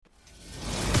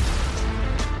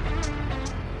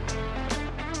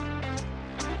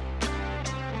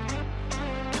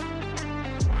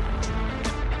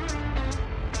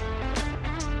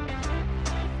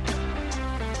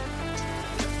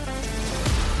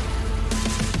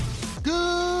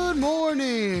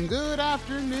morning, good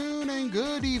afternoon, and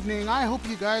good evening. I hope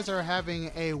you guys are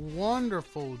having a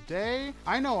wonderful day.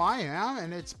 I know I am,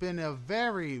 and it's been a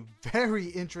very, very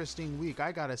interesting week,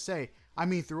 I gotta say. I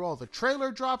mean, through all the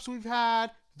trailer drops we've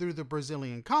had, through the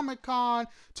Brazilian Comic Con,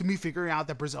 to me figuring out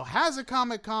that Brazil has a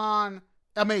Comic Con.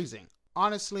 Amazing.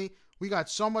 Honestly, we got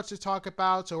so much to talk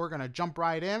about, so we're gonna jump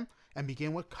right in and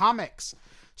begin with comics.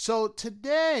 So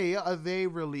today, they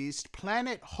released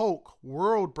Planet Hulk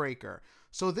Worldbreaker.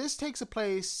 So this takes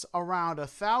place around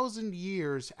 1,000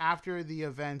 years after the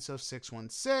events of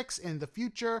 616 in the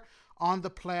future on the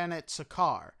planet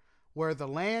Sakaar, where the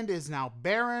land is now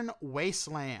barren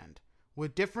wasteland,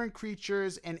 with different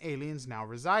creatures and aliens now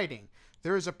residing.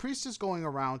 There is a priestess going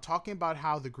around talking about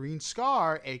how the Green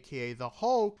Scar, aka the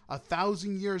Hulk,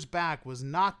 1,000 years back was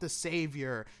not the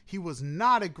savior. He was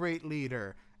not a great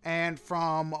leader. And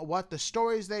from what the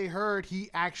stories they heard,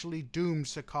 he actually doomed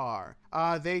Sakaar.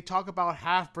 They talk about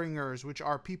Halfbringers, which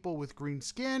are people with green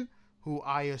skin, who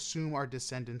I assume are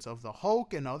descendants of the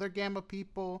Hulk and other Gamma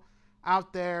people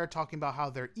out there, talking about how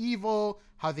they're evil,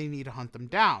 how they need to hunt them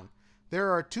down.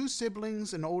 There are two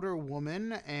siblings, an older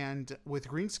woman and with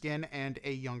green skin and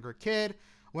a younger kid.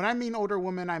 When I mean older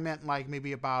woman, I meant like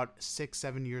maybe about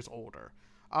 6-7 years older.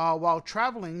 While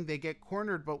traveling, they get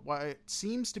cornered by what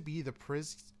seems to be the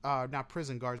not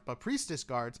prison guards, but priestess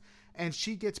guards, and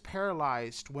she gets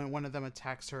paralyzed when one of them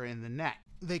attacks her in the neck.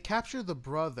 They capture the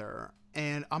brother,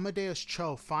 and Amadeus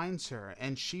Cho finds her,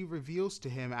 and she reveals to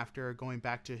him after going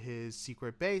back to his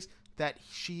secret base that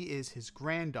she is his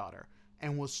granddaughter,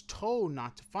 and was told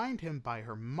not to find him by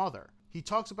her mother. He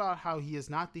talks about how he is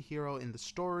not the hero in the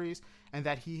stories, and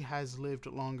that he has lived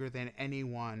longer than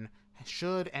anyone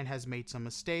should and has made some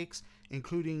mistakes,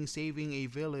 including saving a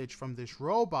village from this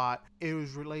robot. It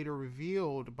was later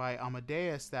revealed by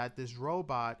Amadeus that this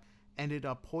robot ended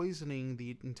up poisoning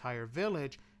the entire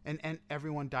village and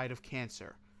everyone died of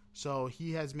cancer. So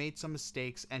he has made some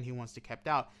mistakes and he wants to kept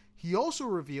out. He also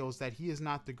reveals that he is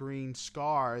not the Green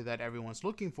Scar that everyone's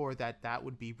looking for, that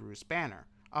would be Bruce Banner.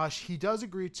 He does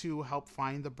agree to help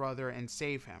find the brother and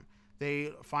save him.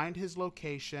 They find his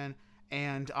location,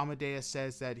 and Amadeus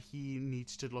says that he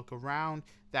needs to look around,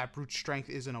 that brute strength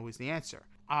isn't always the answer.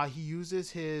 He uses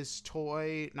his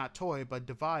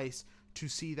device to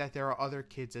see that there are other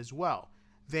kids as well.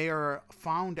 They are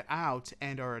found out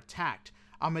and are attacked.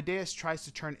 Amadeus tries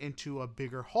to turn into a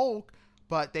bigger Hulk,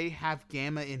 but they have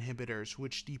gamma inhibitors,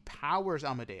 which depowers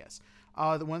Amadeus.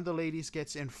 One of the ladies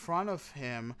gets in front of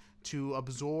him to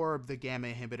absorb the gamma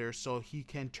inhibitors so he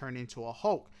can turn into a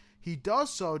Hulk. He does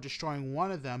so, destroying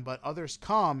one of them, but others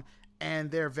come,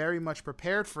 and they're very much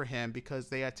prepared for him because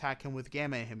they attack him with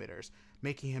gamma inhibitors,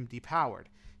 making him depowered.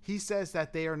 He says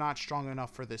that they are not strong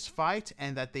enough for this fight,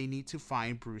 and that they need to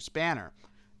find Bruce Banner,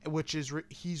 which is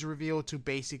he's revealed to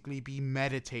basically be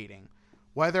meditating.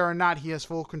 Whether or not he has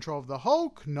full control of the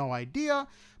Hulk, no idea,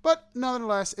 but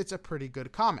nonetheless, it's a pretty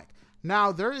good comic.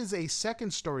 Now, there is a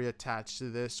second story attached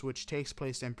to this, which takes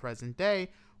place in present day,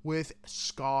 with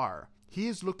Scar. He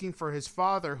is looking for his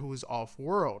father, who is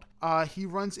off-world. He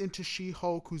runs into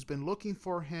She-Hulk, who's been looking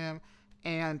for him,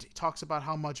 and talks about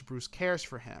how much Bruce cares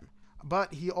for him.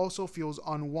 But he also feels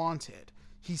unwanted.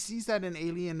 He sees that an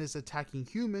alien is attacking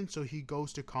humans, so he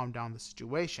goes to calm down the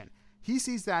situation. He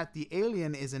sees that the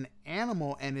alien is an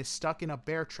animal and is stuck in a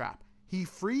bear trap. He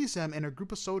frees him, and a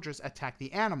group of soldiers attack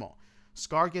the animal.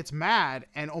 Scar gets mad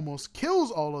and almost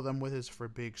kills all of them with his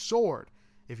big sword.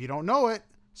 If you don't know it,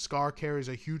 Scar carries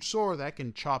a huge sword that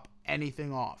can chop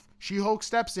anything off. She-Hulk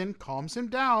steps in, calms him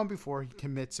down before he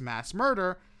commits mass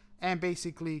murder, and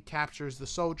basically captures the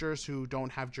soldiers who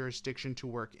don't have jurisdiction to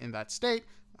work in that state.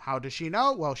 How does she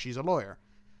know? Well, she's a lawyer.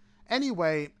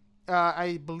 Anyway,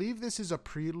 I believe this is a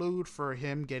prelude for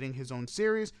him getting his own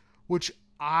series, which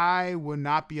I would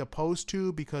not be opposed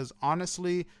to because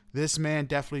honestly, this man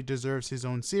definitely deserves his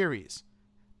own series.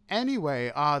 Anyway,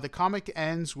 the comic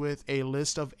ends with a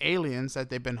list of aliens that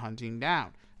they've been hunting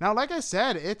down. Now, like I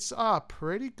said, it's a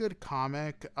pretty good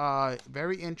comic.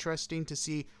 Very interesting to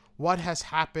see what has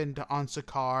happened on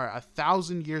Sakaar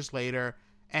 1,000 years later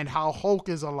and how Hulk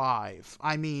is alive.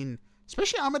 I mean,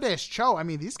 especially Amadeus Cho. I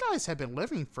mean, these guys have been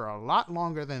living for a lot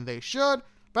longer than they should.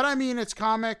 But I mean, it's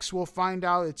comics. We'll find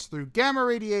out it's through gamma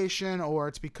radiation or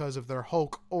it's because of their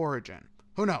Hulk origin.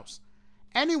 Who knows?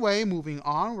 Anyway, moving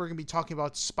on, we're going to be talking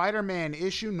about Spider-Man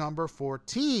issue number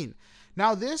 14.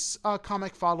 Now, this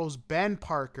comic follows Ben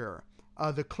Parker,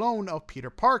 the clone of Peter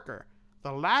Parker.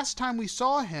 The last time we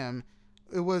saw him,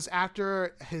 it was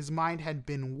after his mind had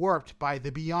been warped by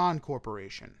the Beyond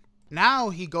Corporation. Now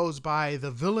he goes by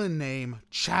the villain name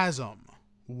Chasm,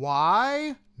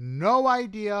 Why? No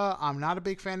idea. I'm not a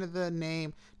big fan of the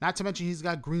name. Not to mention he's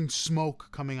got green smoke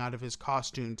coming out of his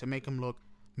costume to make him look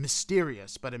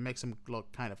mysterious, but it makes him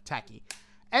look kind of tacky.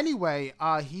 Anyway,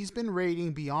 he's been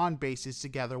raiding beyond bases to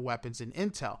gather weapons and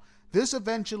intel. This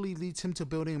eventually leads him to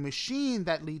building a machine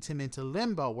that leads him into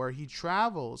Limbo, where he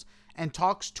travels and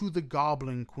talks to the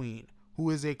Goblin Queen, who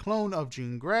is a clone of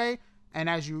Jean Grey, and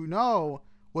as you know,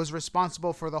 was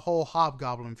responsible for the whole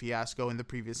Hobgoblin fiasco in the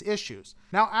previous issues.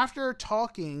 Now, after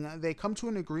talking, they come to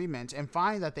an agreement and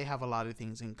find that they have a lot of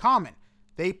things in common.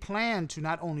 They plan to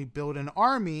not only build an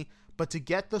army, but to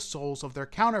get the souls of their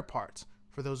counterparts.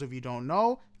 For those of you who don't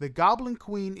know, the Goblin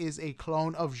Queen is a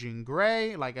clone of Jean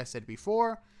Grey, like I said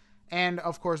before, and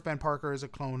of course Ben Parker is a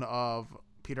clone of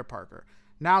Peter Parker.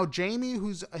 Now, Jamie,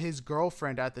 who's his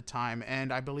girlfriend at the time,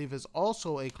 and I believe is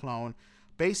also a clone,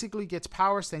 basically gets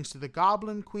powers thanks to the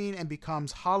Goblin Queen and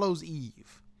becomes Hollow's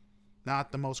Eve.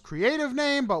 Not the most creative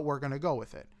name, but we're going to go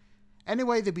with it.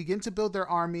 Anyway, they begin to build their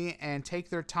army and take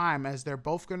their time as they're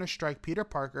both going to strike Peter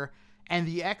Parker and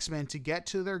the X-Men to get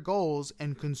to their goals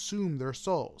and consume their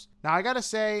souls. Now, I gotta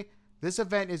say, this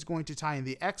event is going to tie in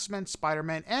the X-Men,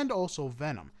 Spider-Man, and also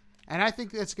Venom. And I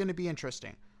think it's going to be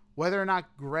interesting. Whether or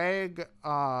not Greg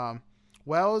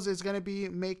Wells is going to be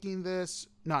making this...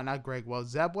 No, not Greg Wells.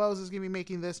 Zeb Wells is going to be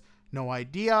making this. No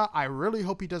idea. I really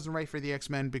hope he doesn't write for the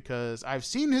X-Men because I've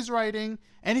seen his writing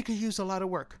and it could use a lot of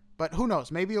work. But who knows?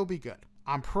 Maybe it'll be good.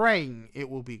 I'm praying it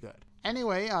will be good.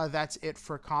 Anyway, that's it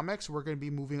for comics. We're going to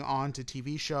be moving on to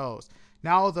TV shows.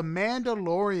 Now, The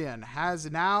Mandalorian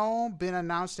has now been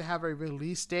announced to have a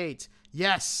release date.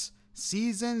 Yes,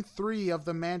 Season 3 of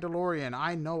The Mandalorian.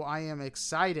 I know I am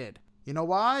excited. You know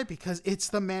why? Because it's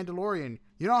The Mandalorian.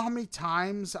 You know how many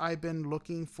times I've been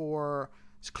looking for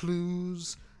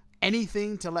clues,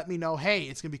 anything to let me know, hey,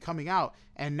 it's going to be coming out.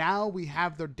 And now we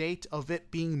have the date of it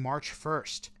being March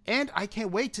 1st. And I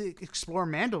can't wait to explore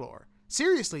Mandalore.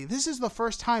 Seriously, this is the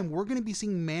first time we're going to be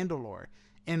seeing Mandalore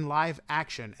in live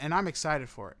action, and I'm excited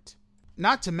for it.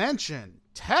 Not to mention,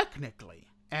 technically,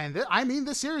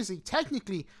 seriously,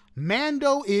 technically,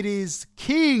 Mando, it is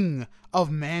king of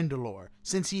Mandalore,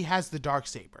 since he has the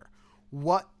Darksaber.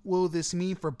 What will this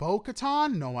mean for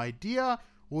Bo-Katan? No idea.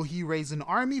 Will he raise an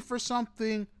army for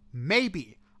something?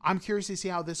 Maybe. I'm curious to see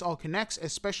how this all connects,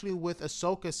 especially with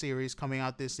Ahsoka series coming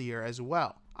out this year as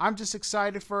well. I'm just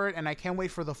excited for it, and I can't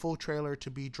wait for the full trailer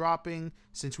to be dropping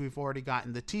since we've already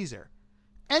gotten the teaser.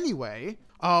 Anyway,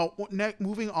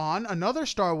 moving on, another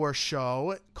Star Wars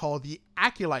show called The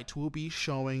Acolyte will be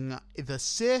showing the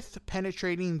Sith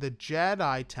penetrating the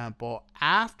Jedi Temple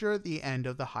after the end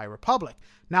of the High Republic.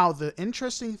 Now, the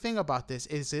interesting thing about this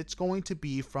is it's going to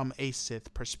be from a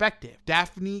Sith perspective.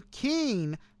 Daphne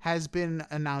Keane has been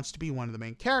announced to be one of the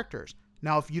main characters.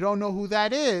 Now, if you don't know who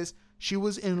that is, she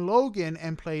was in Logan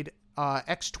and played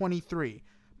X-23,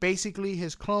 basically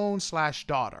his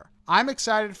clone/daughter. I'm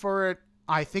excited for it.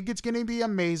 I think it's going to be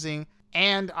amazing.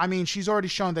 And I mean, she's already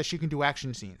shown that she can do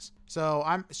action scenes. So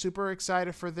I'm super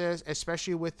excited for this,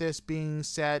 especially with this being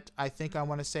set, I think I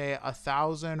want to say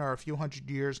 1,000 or a few hundred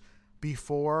years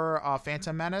before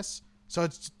Phantom Menace. So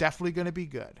it's definitely going to be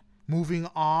good. Moving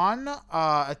on,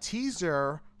 a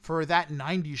teaser for That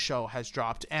 90s Show has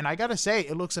dropped. And I got to say,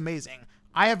 it looks amazing.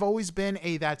 I have always been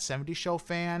a That 70s Show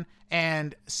fan,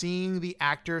 and seeing the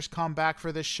actors come back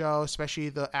for this show, especially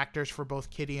the actors for both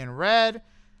Kitty and Red,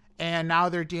 and now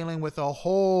they're dealing with a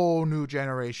whole new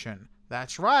generation.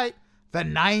 That's right, the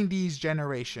 90s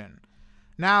generation.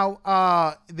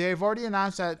 Now, they've already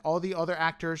announced that all the other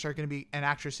actors are going to be, and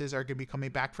actresses are going to be coming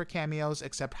back for cameos,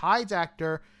 except Hyde's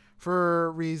actor,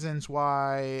 for reasons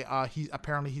why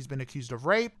he's been accused of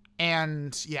rape.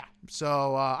 And yeah,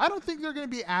 so I don't think they're going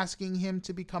to be asking him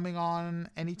to be coming on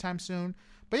anytime soon.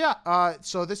 But yeah,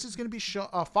 so this is going to be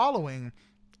following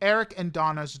Eric and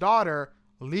Donna's daughter,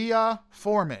 Leah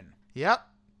Foreman. Yep,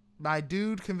 my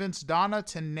dude convinced Donna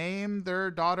to name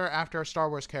their daughter after a Star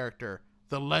Wars character,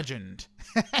 the Legend.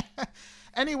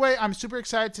 Anyway, I'm super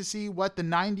excited to see what the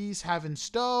 90s have in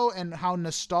stow and how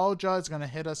nostalgia is going to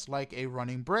hit us like a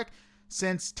running brick,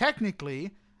 since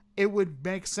technically it would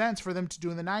make sense for them to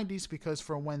do in the 90s, because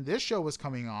for when this show was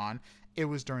coming on, it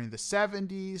was during the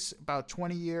 70s, about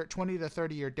 20 to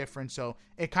 30 year difference. So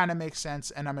it kind of makes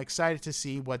sense. And I'm excited to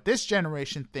see what this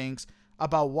generation thinks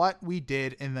about what we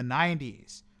did in the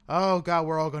 90s. Oh God,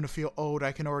 we're all going to feel old.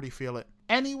 I can already feel it.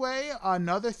 Anyway,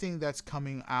 another thing that's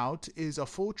coming out is a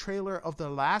full trailer of The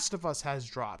Last of Us has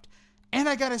dropped. And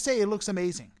I gotta say, it looks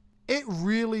amazing. It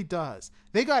really does.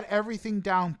 They got everything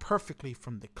down perfectly,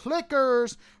 from the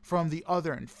clickers, from the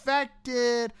other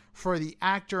infected, for the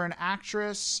actor and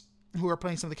actress who are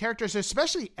playing some of the characters,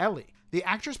 especially Ellie. The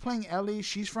actress playing Ellie,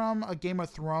 she's from a Game of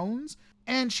Thrones,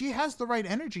 and she has the right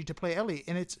energy to play Ellie,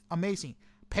 and it's amazing.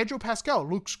 Pedro Pascal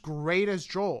looks great as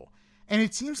Joel, and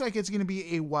it seems like it's going to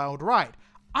be a wild ride.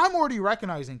 I'm already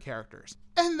recognizing characters,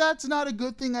 and that's not a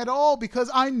good thing at all because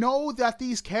I know that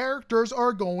these characters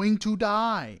are going to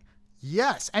die.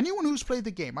 Yes, anyone who's played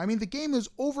the game, I mean, the game is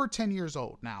over 10 years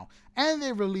old now, and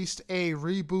they released a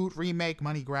reboot, remake,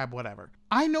 money grab, whatever.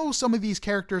 I know some of these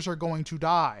characters are going to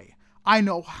die. I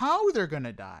know how they're going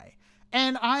to die,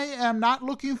 and I am not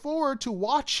looking forward to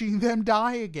watching them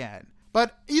die again.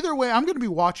 But either way, I'm going to be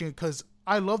watching it because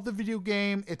I love the video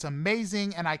game, it's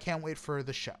amazing, and I can't wait for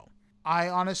the show. I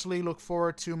honestly look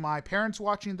forward to my parents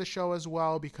watching the show as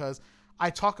well because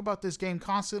I talk about this game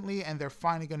constantly and they're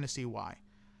finally going to see why.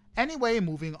 Anyway,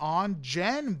 moving on,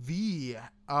 Gen V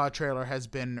trailer has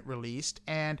been released,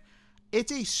 and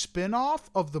it's a spin-off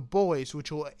of The Boys,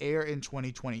 which will air in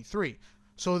 2023.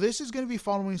 So this is going to be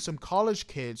following some college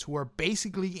kids who are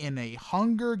basically in a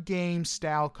Hunger Games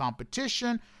style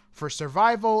competition for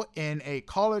survival in a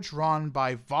college run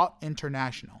by Vought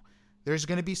International. There's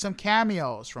going to be some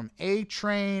cameos from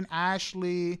A-Train,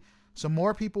 Ashley. Some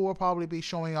more people will probably be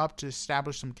showing up to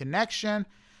establish some connection.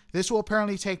 This will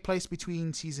apparently take place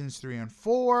between seasons 3 and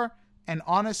 4. And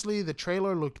honestly, the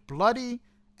trailer looked bloody.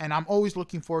 And I'm always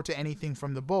looking forward to anything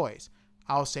from The Boys.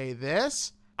 I'll say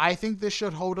this. I think this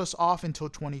should hold us off until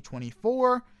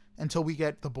 2024. Until we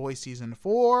get The Boys Season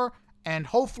 4. And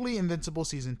hopefully Invincible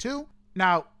Season 2.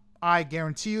 Now, I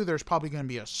guarantee you there's probably going to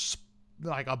be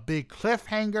a big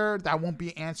cliffhanger that won't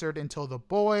be answered until The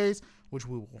Boys, which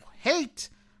we will hate.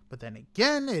 But then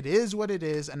again, it is what it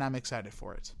is, and I'm excited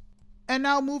for it. And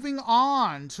now moving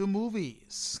on to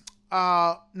movies.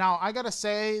 Now, I gotta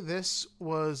say, this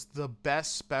was the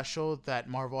best special that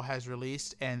Marvel has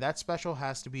released, and that special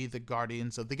has to be the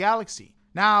Guardians of the Galaxy.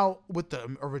 Now, with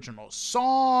the original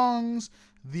songs,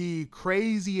 the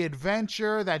crazy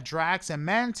adventure that Drax and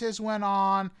Mantis went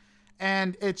on,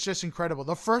 and it's just incredible.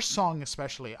 The first song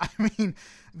especially. I mean,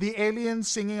 the aliens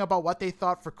singing about what they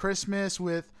thought for Christmas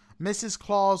with Mrs.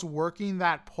 Claus working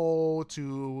that pole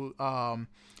to,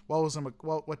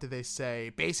 what did they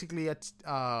say? Basically,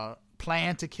 a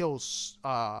plan to kill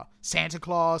Santa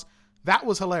Claus. That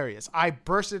was hilarious. I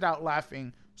bursted out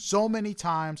laughing so many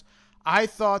times. I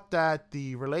thought that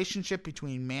the relationship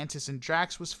between Mantis and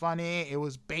Drax was funny. It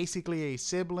was basically a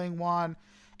sibling one.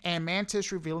 And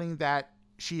Mantis revealing that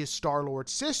she is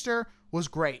Star-Lord's sister was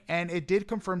great, and it did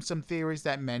confirm some theories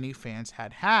that many fans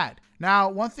had. Now,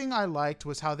 one thing I liked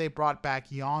was how they brought back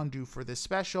Yondu for this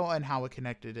special and how it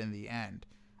connected in the end.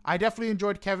 I definitely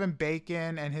enjoyed Kevin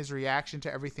Bacon, and his reaction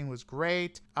to everything was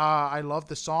great. I love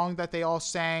the song that they all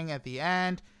sang at the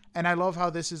end, and I love how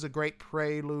this is a great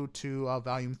prelude to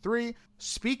Volume 3,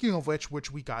 speaking of which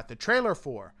we got the trailer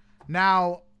for.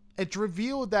 Now, it's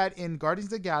revealed that in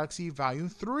Guardians of the Galaxy Volume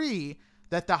 3,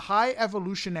 that the High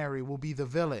Evolutionary will be the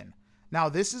villain. Now,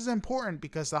 this is important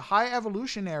because the High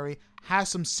Evolutionary has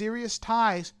some serious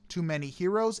ties to many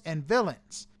heroes and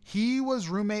villains. He was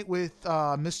roommate with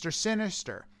Mr.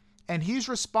 Sinister, and he's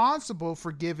responsible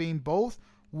for giving both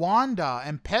Wanda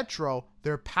and Pietro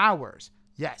their powers.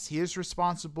 Yes, he is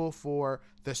responsible for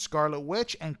the Scarlet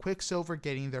Witch and Quicksilver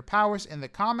getting their powers in the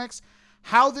comics.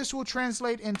 How this will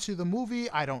translate into the movie,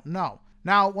 I don't know.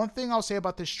 Now, one thing I'll say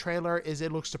about this trailer is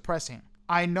it looks depressing.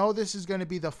 I know this is going to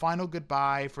be the final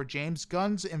goodbye for James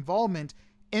Gunn's involvement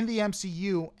in the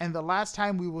MCU and the last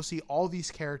time we will see all these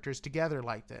characters together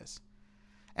like this.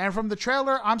 And from the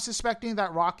trailer, I'm suspecting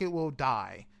that Rocket will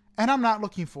die, and I'm not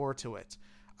looking forward to it.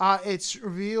 It's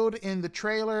revealed in the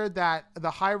trailer that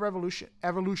the High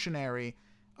Evolutionary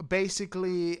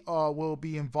basically will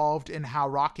be involved in how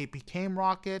Rocket became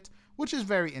Rocket, which is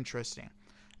very interesting.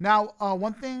 Now,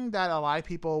 one thing that a lot of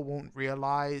people won't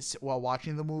realize while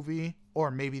watching the movie,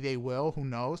 or maybe they will, who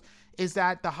knows, is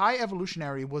that the High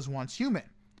Evolutionary was once human.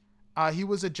 He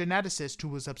was a geneticist who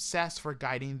was obsessed for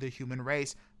guiding the human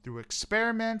race through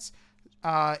experiments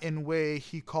in way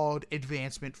he called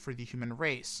advancement for the human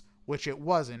race, which it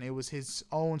wasn't. It was his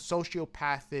own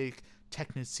sociopathic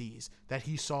tendencies that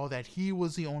he saw that he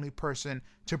was the only person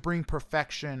to bring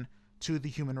perfection to the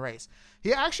human race.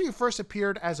 He actually first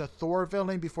appeared as a Thor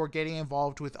villain before getting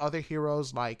involved with other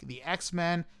heroes like the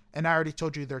X-Men, and I already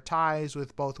told you their ties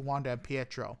with both Wanda and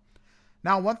Pietro.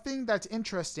 Now, one thing that's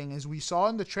interesting is we saw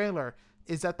in the trailer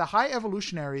is that the High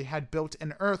Evolutionary had built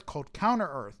an Earth called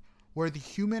Counter-Earth, where the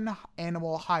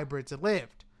human-animal hybrids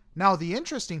lived. Now, the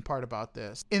interesting part about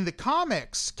this, in the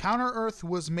comics, Counter-Earth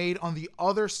was made on the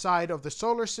other side of the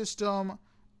solar system,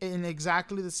 in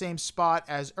exactly the same spot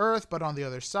as Earth, but on the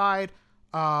other side,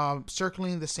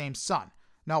 circling the same sun.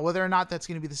 Now, whether or not that's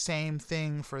going to be the same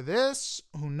thing for this,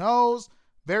 who knows?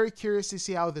 Very curious to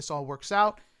see how this all works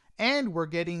out. And we're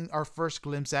getting our first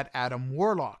glimpse at Adam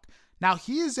Warlock. Now,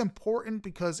 he is important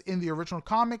because in the original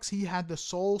comics, he had the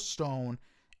Soul Stone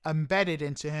embedded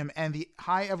into him, and the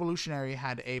High Evolutionary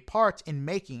had a part in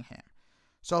making him.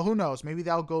 So who knows? Maybe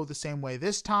they'll go the same way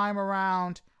this time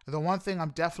around. The one thing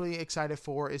I'm definitely excited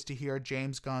for is to hear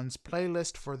James Gunn's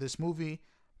playlist for this movie,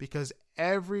 because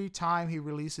every time he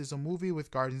releases a movie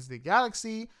with Guardians of the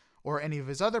Galaxy or any of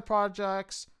his other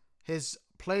projects, his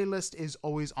playlist is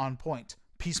always on point.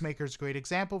 Peacemaker's a great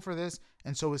example for this,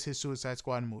 and so is his Suicide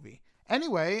Squad movie.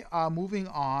 Anyway, moving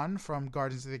on from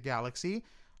Guardians of the Galaxy,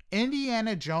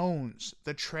 Indiana Jones.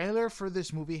 The trailer for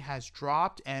this movie has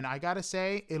dropped, and I gotta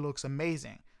say, it looks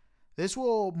amazing. This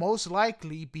will most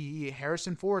likely be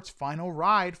Harrison Ford's final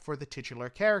ride for the titular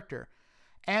character.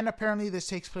 And apparently this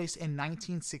takes place in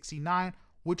 1969,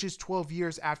 which is 12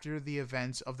 years after the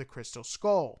events of the Crystal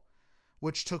Skull,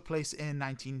 which took place in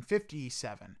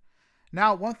 1957.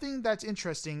 Now, one thing that's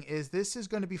interesting is this is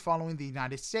going to be following the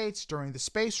United States during the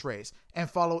space race and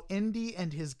follow Indy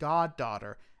and his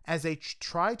goddaughter as they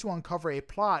try to uncover a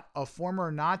plot of former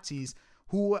Nazis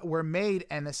who were made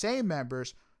NSA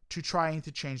members to trying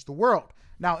to change the world.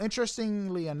 Now,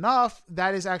 interestingly enough,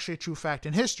 that is actually a true fact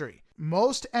in history.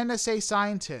 Most NSA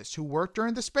scientists who worked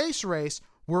during the space race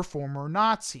were former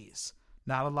Nazis.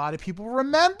 Not a lot of people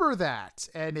remember that,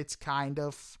 and it's kind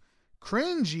of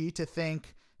cringy to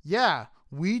think, yeah,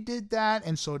 we did that,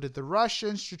 and so did the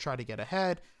Russians to try to get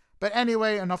ahead. But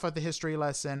anyway, enough of the history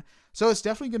lesson. So it's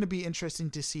definitely going to be interesting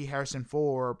to see Harrison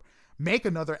Ford make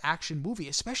another action movie,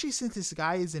 especially since this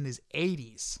guy is in his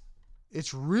 80s.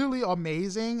 It's really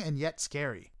amazing and yet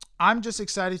scary. I'm just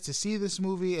excited to see this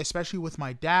movie, especially with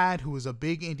my dad, who is a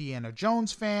big Indiana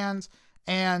Jones fan.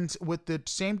 And with the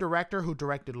same director who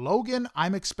directed Logan,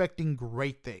 I'm expecting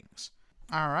great things.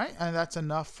 All right, and that's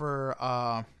enough for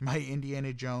my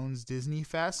Indiana Jones Disney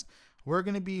Fest. We're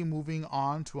going to be moving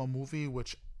on to a movie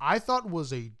which I thought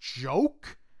was a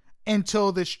joke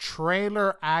until this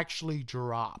trailer actually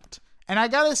dropped. And I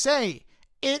gotta say,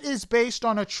 it is based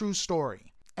on a true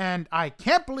story. And I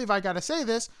can't believe I gotta say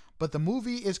this, but the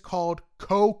movie is called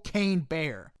Cocaine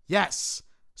Bear. Yes.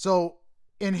 So,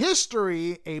 in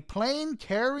history, a plane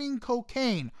carrying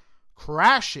cocaine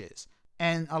crashes,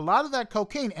 and a lot of that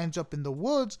cocaine ends up in the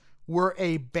woods where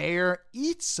a bear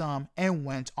eats some and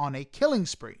went on a killing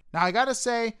spree. Now, I gotta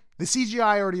say, the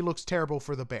CGI already looks terrible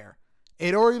for the bear.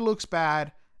 It already looks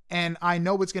bad, and I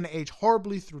know it's gonna age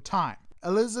horribly through time.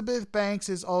 Elizabeth Banks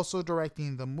is also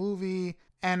directing the movie,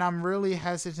 and I'm really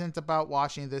hesitant about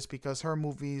watching this because her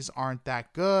movies aren't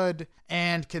that good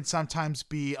and can sometimes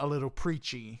be a little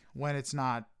preachy when it's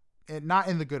not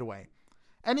in the good way.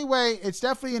 Anyway, it's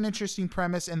definitely an interesting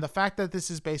premise, and the fact that this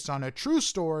is based on a true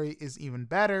story is even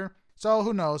better. So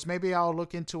who knows? Maybe I'll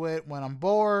look into it when I'm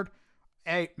bored.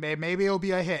 Hey, maybe it'll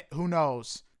be a hit. Who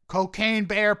knows? Cocaine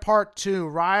Bear Part 2,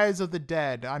 Rise of the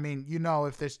Dead. I mean,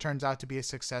 if this turns out to be a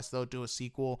success, they'll do a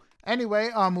sequel. Anyway,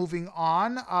 moving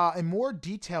on. A more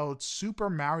detailed Super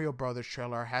Mario Bros.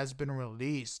 Trailer has been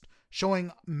released,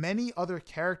 showing many other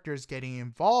characters getting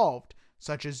involved,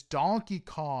 such as Donkey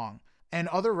Kong, and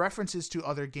other references to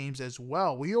other games as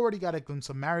well. We already got a glimpse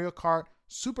of Mario Kart,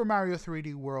 Super Mario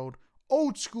 3D World,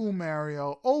 old school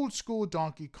Mario, old school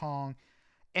Donkey Kong,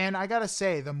 and I gotta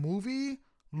say, the movie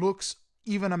looks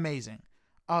even amazing.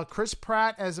 Chris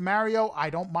Pratt as Mario, I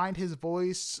don't mind his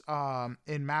voice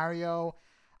in Mario.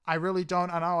 I really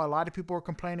don't. I know a lot of people are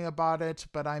complaining about it,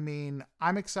 but I mean,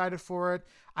 I'm excited for it.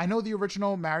 I know the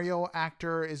original Mario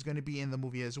actor is going to be in the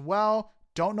movie as well.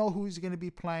 Don't know who he's going to be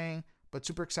playing, but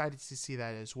super excited to see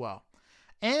that as well.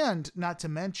 And not to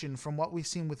mention, from what we've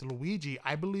seen with Luigi,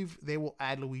 I believe they will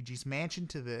add Luigi's Mansion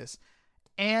to this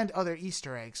and other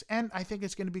Easter eggs. And I think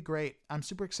it's going to be great. I'm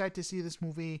super excited to see this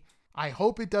movie. I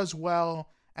hope it does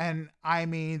well. And I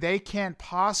mean, they can't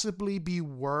possibly be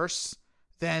worse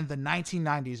than the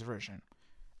 1990s version.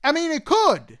 I mean, it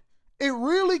could. It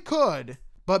really could.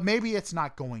 But maybe it's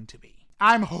not going to be.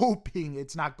 I'm hoping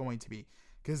it's not going to be,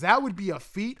 because that would be a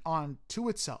feat unto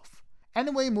itself.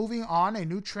 Anyway, moving on, a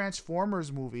new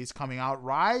Transformers movie is coming out,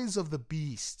 Rise of the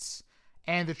Beasts.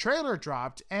 And the trailer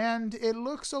dropped, and it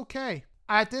looks okay.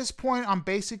 At this point, I'm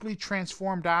basically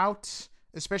transformed out,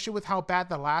 especially with how bad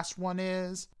the last one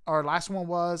was.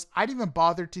 I didn't even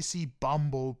bother to see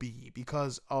Bumblebee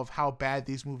because of how bad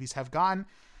these movies have gotten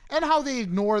and how they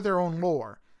ignore their own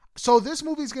lore. So this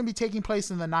movie is going to be taking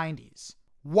place in the 90s.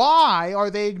 Why are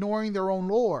they ignoring their own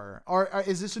lore? Or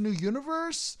is this a new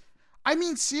universe? I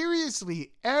mean,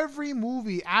 seriously, every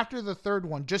movie after the third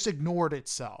one just ignored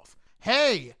itself.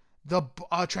 Hey, the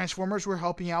Transformers were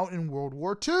helping out in World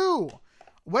War II.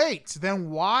 Wait, then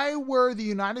why were the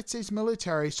United States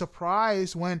military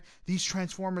surprised when these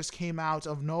Transformers came out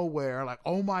of nowhere? Like,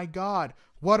 oh my God,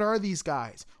 what are these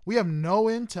guys? We have no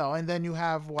intel. And then you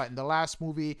have what, in the last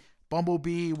movie,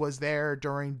 Bumblebee was there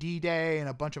during D-Day and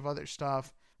a bunch of other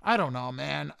stuff. I don't know,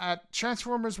 man.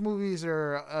 Transformers movies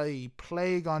are a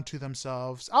plague unto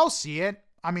themselves. I'll see it.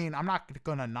 I mean, I'm not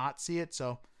gonna not see it.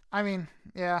 So, I mean,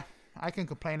 yeah, I can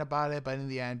complain about it, but in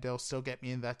the end, they'll still get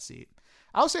me in that seat.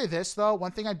 I'll say this, though.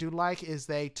 One thing I do like is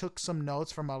they took some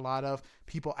notes from a lot of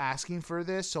people asking for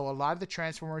this. So a lot of the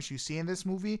Transformers you see in this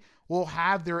movie will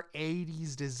have their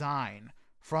 80s design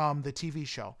from the TV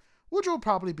show, which will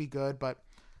probably be good. But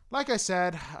like I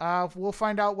said, we'll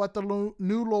find out what the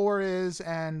new lore is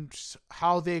and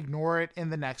how they ignore it in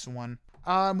the next one.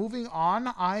 Moving on,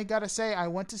 I gotta say, I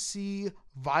went to see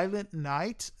Violent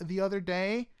Night the other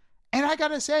day, and I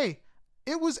gotta say,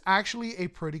 it was actually a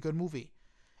pretty good movie.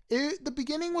 The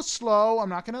beginning was slow, I'm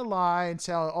not going to lie and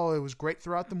say, oh, it was great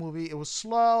throughout the movie. It was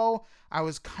slow. I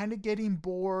was kind of getting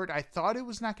bored. I thought it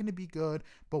was not going to be good.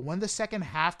 But when the second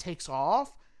half takes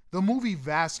off, the movie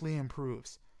vastly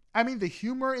improves. I mean, the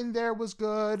humor in there was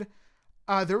good.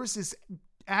 There was this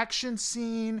action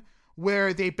scene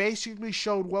where they basically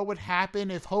showed what would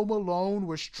happen if Home Alone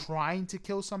was trying to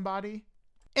kill somebody.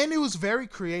 And it was very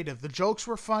creative. The jokes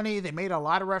were funny. They made a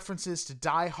lot of references to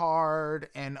Die Hard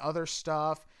and other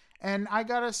stuff. And I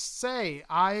gotta say,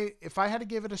 if I had to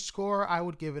give it a score, I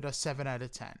would give it a 7 out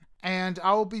of 10. And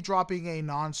I will be dropping a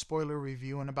non-spoiler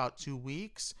review in about 2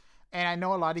 weeks. And I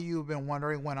know a lot of you have been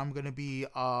wondering when I'm going to be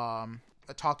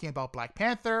talking about Black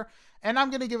Panther. And I'm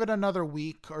going to give it another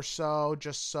week or so,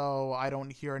 just so I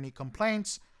don't hear any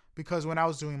complaints. Because when I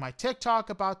was doing my TikTok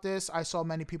about this, I saw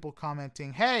many people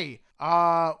commenting, hey,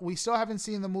 we still haven't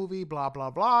seen the movie, blah,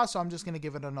 blah, blah. So I'm just going to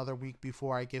give it another week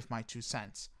before I give my 2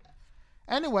 cents.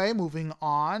 Anyway, moving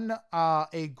on,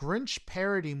 a Grinch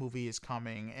parody movie is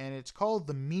coming, and it's called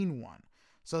The Mean One.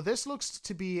 So this looks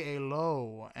to be a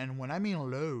low, and when I mean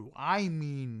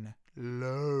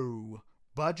low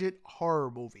budget horror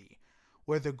movie,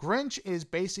 where the Grinch is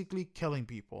basically killing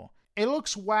people. It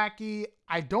looks wacky.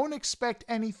 I don't expect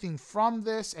anything from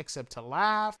this except to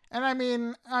laugh. And I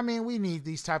mean, we need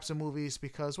these types of movies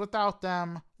because without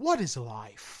them, what is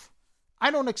life?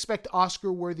 I don't expect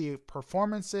Oscar-worthy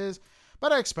performances,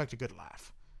 but I expect a good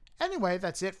laugh. Anyway,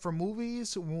 that's it for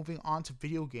movies. Moving on to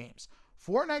video games.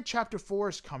 Fortnite Chapter 4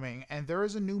 is coming, and there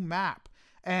is a new map.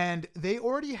 And they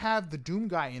already have the Doom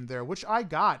guy in there, which I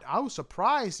got. I was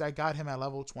surprised I got him at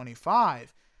level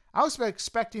 25. I was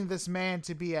expecting this man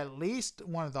to be at least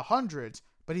one of the hundreds,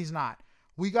 but he's not.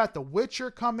 We got The Witcher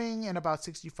coming in about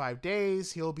 65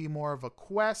 days. He'll be more of a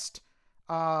quest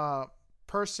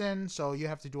person, so you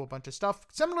have to do a bunch of stuff,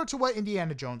 similar to what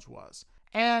Indiana Jones was.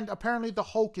 And apparently the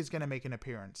Hulk is going to make an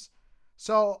appearance.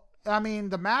 So, I mean,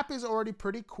 the map is already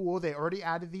pretty cool. They already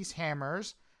added these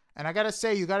hammers. And I got to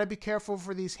say, you got to be careful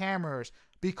for these hammers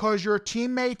because your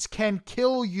teammates can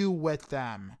kill you with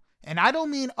them. And I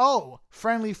don't mean,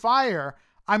 friendly fire.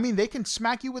 I mean, they can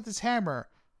smack you with this hammer,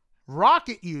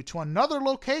 rocket you to another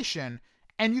location,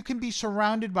 and you can be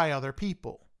surrounded by other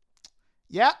people.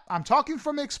 Yep, I'm talking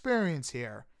from experience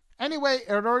here. Anyway,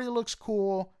 it already looks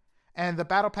cool. And the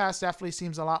Battle Pass definitely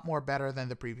seems a lot more better than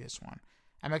the previous one.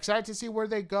 I'm excited to see where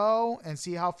they go and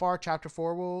see how far Chapter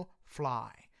 4 will fly.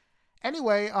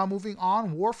 Anyway, moving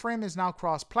on, Warframe is now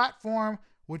cross-platform,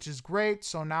 which is great.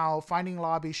 So now finding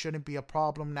lobbies shouldn't be a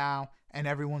problem now, and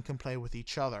everyone can play with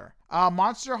each other.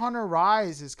 Monster Hunter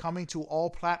Rise is coming to all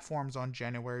platforms on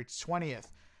January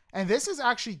 20th. And this is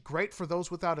actually great for those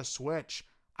without a Switch.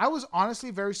 I was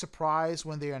honestly very surprised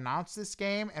when they announced this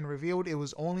game and revealed it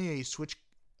was only a Switch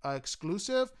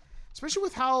exclusive, especially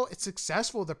with how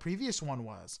successful the previous one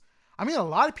was. I mean, a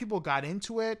lot of people got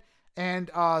into it, and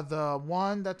the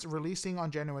one that's releasing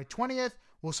on January 20th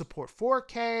will support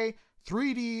 4K,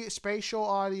 3D spatial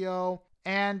audio,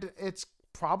 and it's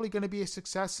probably going to be a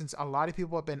success since a lot of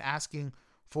people have been asking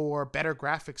for better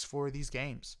graphics for these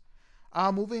games.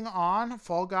 Moving on,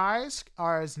 Fall Guys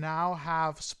now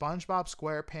have SpongeBob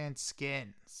SquarePants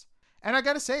skins. And I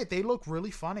gotta say, they look really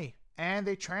funny. And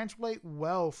they translate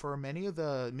well for many of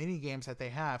the mini games that they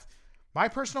have. My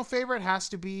personal favorite has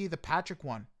to be the Patrick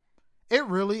one. It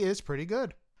really is pretty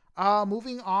good.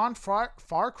 Moving on,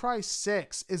 Far Cry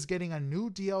 6 is getting a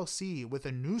new DLC with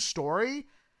a new story.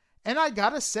 And I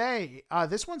gotta say,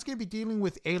 this one's going to be dealing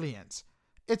with aliens.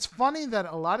 It's funny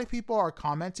that a lot of people are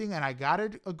commenting, and I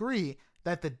gotta agree,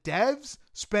 that the devs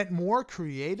spent more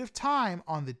creative time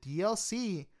on the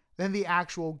DLC than the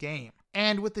actual game.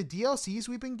 And with the DLCs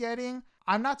we've been getting,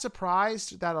 I'm not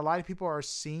surprised that a lot of people are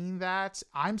seeing that.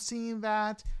 I'm seeing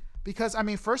that because, I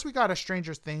mean, first we got a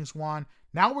Stranger Things one.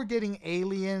 Now we're getting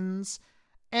Aliens.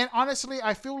 And honestly,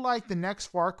 I feel like the next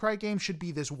Far Cry game should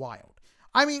be this wild.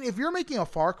 I mean, if you're making a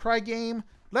Far Cry game,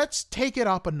 let's take it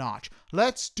up a notch.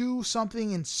 Let's do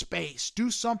something in space.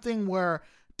 Do something where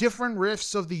different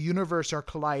rifts of the universe are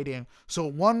colliding. So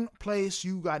one place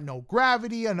you got no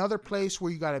gravity, another place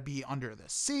where you got to be under the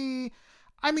sea.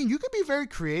 I mean, you can be very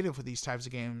creative with these types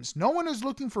of games. No one is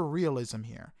looking for realism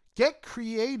here. Get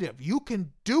creative. You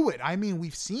can do it. I mean,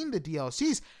 we've seen the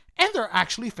DLCs and they're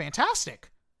actually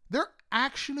fantastic. They're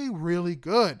actually really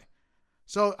good.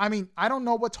 So, I mean, I don't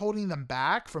know what's holding them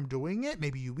back from doing it.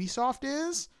 Maybe Ubisoft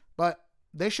is, but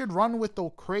they should run with the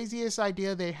craziest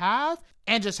idea they have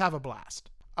and just have a blast.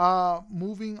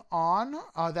 Moving on,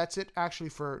 that's it actually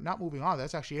for, not moving on,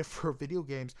 that's actually it for video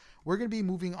games. We're going to be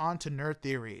moving on to Nerd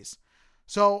Theories.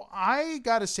 So I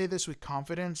got to say this with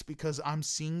confidence because I'm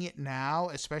seeing it now,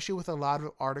 especially with a lot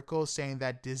of articles saying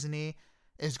that Disney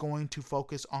is going to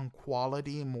focus on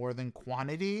quality more than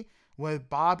quantity. With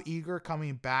Bob Iger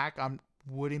coming back, I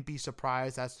wouldn't be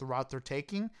surprised that's the route they're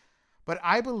taking. But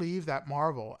I believe that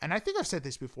Marvel, and I think I've said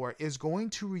this before, is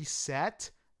going to reset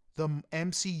the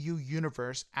MCU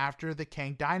universe after the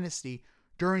Kang Dynasty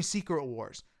during Secret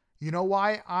Wars. You know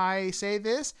why I say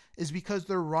this? Is because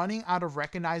they're running out of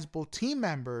recognizable team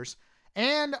members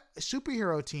and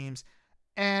superhero teams,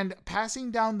 and passing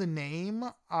down the name,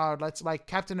 let's like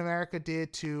Captain America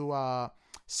did to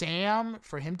Sam,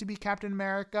 for him to be Captain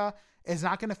America, is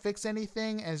not going to fix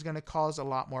anything and is going to cause a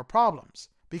lot more problems.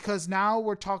 Because now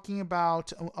we're talking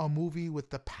about a movie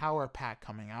with the Power Pack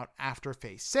coming out after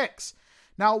Phase 6.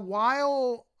 Now,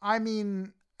 while, I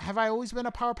mean, have I always been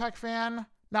a Power Pack fan?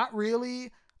 Not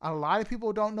really. A lot of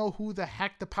people don't know who the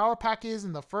heck the Power Pack is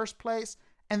in the first place,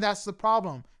 and that's the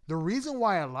problem. The reason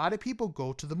why a lot of people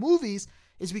go to the movies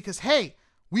is because, hey,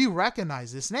 we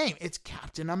recognize this name. It's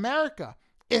Captain America.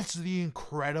 It's the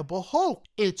Incredible Hulk.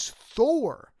 It's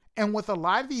Thor. And with a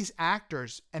lot of these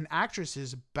actors and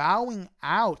actresses bowing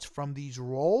out from these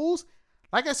roles,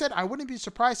 like I said, I wouldn't be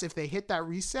surprised if they hit that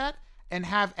reset and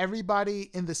have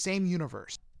everybody in the same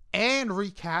universe and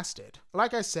recast it.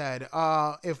 Like I said,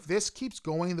 if this keeps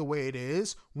going the way it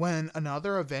is, when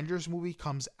another Avengers movie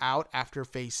comes out after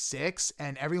Phase 6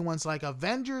 and everyone's like,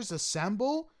 Avengers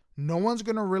Assemble, no one's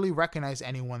going to really recognize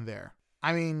anyone there.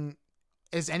 I mean,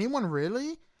 is anyone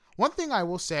really? One thing I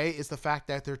will say is the fact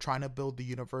that they're trying to build the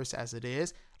universe as it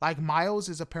is. Like, Miles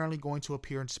is apparently going to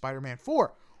appear in Spider-Man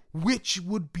 4, which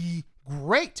would be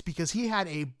great because he had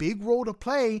a big role to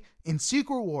play in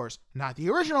Secret Wars. Not the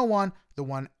original one, the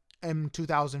one in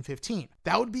 2015.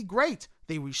 That would be great.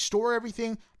 They restore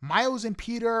everything. Miles and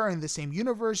Peter are in the same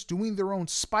universe doing their own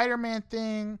Spider-Man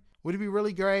thing. Would it be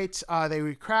really great? They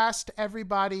recast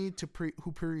everybody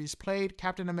who previously played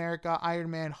Captain America,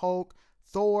 Iron Man, Hulk,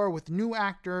 Thor with new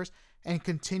actors and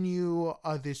continue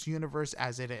this universe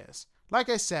as it is. Like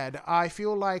I said, I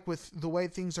feel like with the way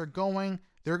things are going,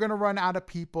 they're going to run out of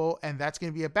people, and that's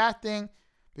going to be a bad thing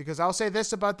because I'll say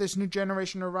this about this new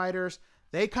generation of writers.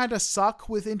 They kind of suck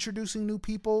with introducing new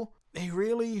people. They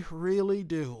really, really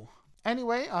do.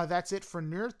 Anyway, that's it for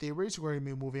Nerd Theories. We're going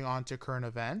to be moving on to current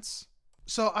events.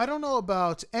 So I don't know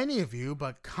about any of you,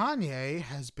 but Kanye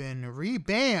has been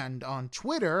rebanned on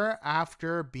Twitter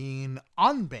after being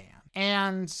unbanned.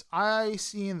 And I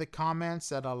see in the comments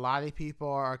that a lot of people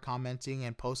are commenting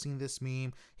and posting this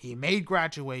meme. He made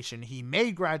graduation. He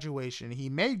made graduation. He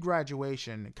made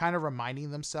graduation. Kind of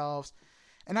reminding themselves.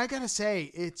 And I gotta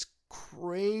say, it's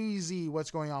crazy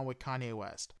what's going on with Kanye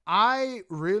West. I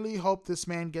really hope this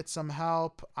man gets some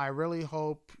help. I really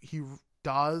hope he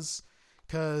does.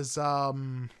 Because,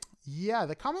 yeah,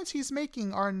 the comments he's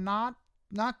making are not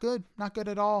good. Not good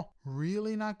at all.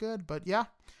 Really not good. But yeah,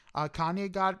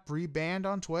 Kanye got rebanned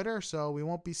on Twitter, so we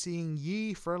won't be seeing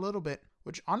Ye for a little bit.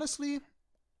 Which, honestly,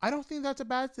 I don't think that's a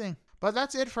bad thing. But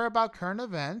that's it for about current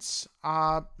events.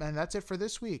 And that's it for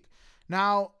this week.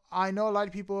 Now, I know a lot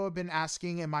of people have been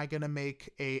asking, am I going to make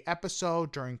a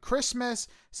episode during Christmas?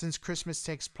 Since Christmas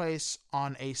takes place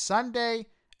on a Sunday.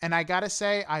 And I gotta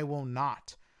say, I will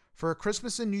not. For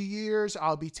Christmas and New Year's,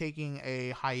 I'll be taking a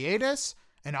hiatus,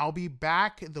 and I'll be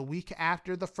back the week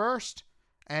after the 1st,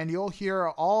 and you'll hear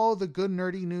all the good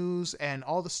nerdy news and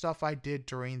all the stuff I did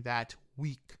during that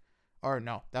week. Or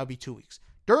no, that'll be 2 weeks.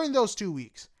 During those 2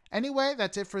 weeks. Anyway,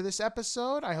 that's it for this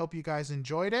episode. I hope you guys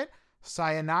enjoyed it.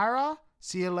 Sayonara.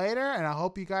 See you later, and I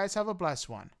hope you guys have a blessed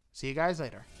one. See you guys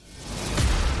later.